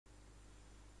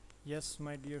Yes,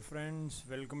 my dear friends,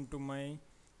 welcome to my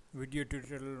video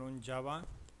tutorial on Java.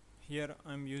 Here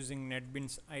I am using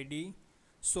Netbeans ID.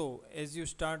 So, as you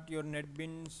start your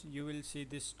Netbeans, you will see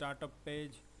this startup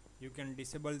page. You can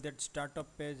disable that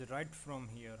startup page right from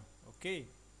here. Okay.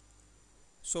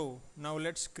 So, now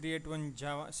let's create one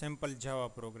sample Java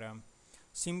program.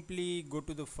 Simply go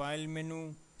to the file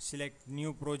menu, select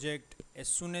new project. As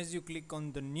soon as you click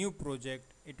on the new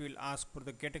project, it will ask for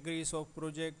the categories of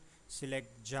project.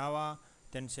 Select Java,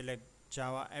 then select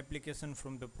Java application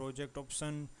from the project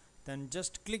option, then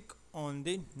just click on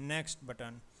the next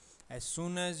button. As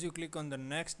soon as you click on the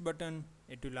next button,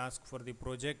 it will ask for the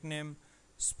project name.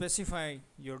 Specify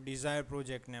your desired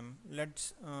project name.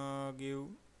 Let's give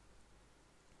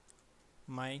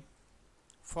my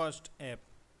first app.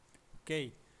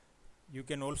 Okay, you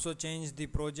can also change the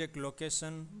project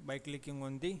location by clicking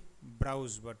on the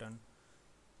browse button.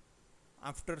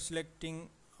 After selecting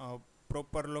a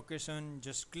proper location,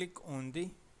 just click on the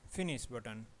finish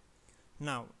button.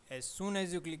 Now as soon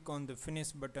as you click on the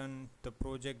finish button, the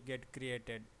project get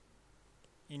created.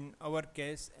 In our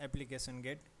case, application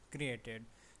get created.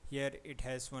 Here it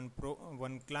has one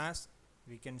class.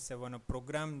 We can say one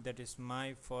program, that is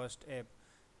my first app,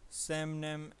 same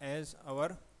name as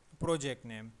our project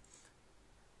name.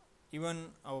 Even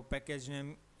our package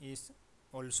name is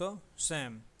also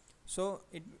same. So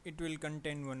it will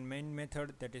contain one main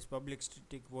method, that is public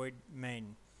static void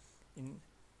main.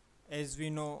 As we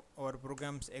know, our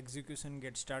program's execution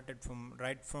gets started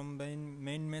from the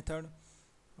main method.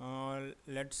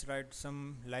 Let's write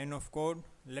some line of code.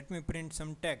 Let me print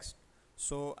some text.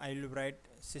 So I will write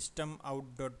system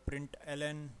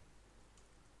out.println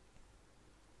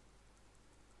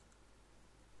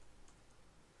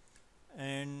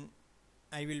and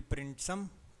I will print some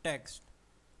text,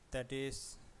 that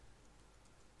is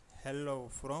hello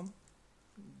from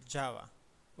Java.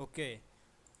 Okay,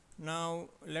 now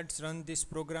let's run this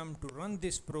program. To run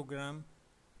this program,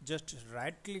 just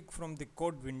right click from the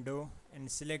code window and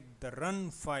select the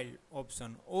run file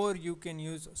option, or you can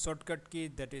use shortcut key,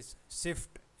 that is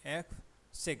shift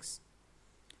F6.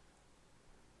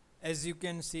 As you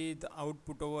can see the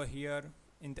output over here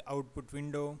in the output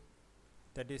window,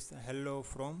 that is hello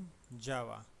from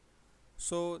Java.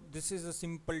 So this is a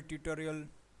simple tutorial.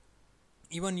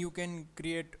 Even you can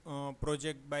create a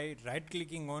project by right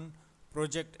clicking on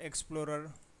project explorer,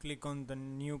 click on the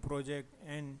new project,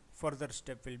 and further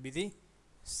step will be the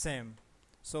same.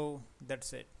 So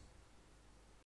that's it.